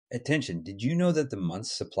Attention, did you know that the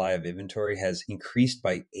month's supply of inventory has increased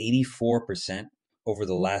by 84% over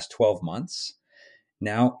the last 12 months?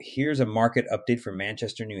 Now, here's a market update for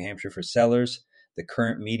Manchester, New Hampshire for sellers. The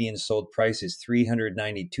current median sold price is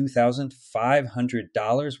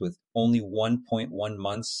 $392,500 with only 1.1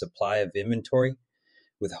 months supply of inventory,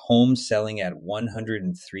 with homes selling at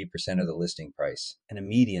 103% of the listing price and a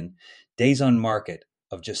median days on market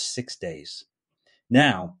of just 6 days.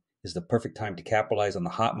 Now is the perfect time to capitalize on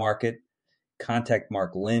the hot market. Contact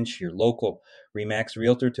Mark Lynch, your local RE/MAX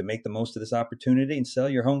Realtor, to make the most of this opportunity and sell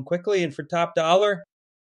your home quickly and for top dollar.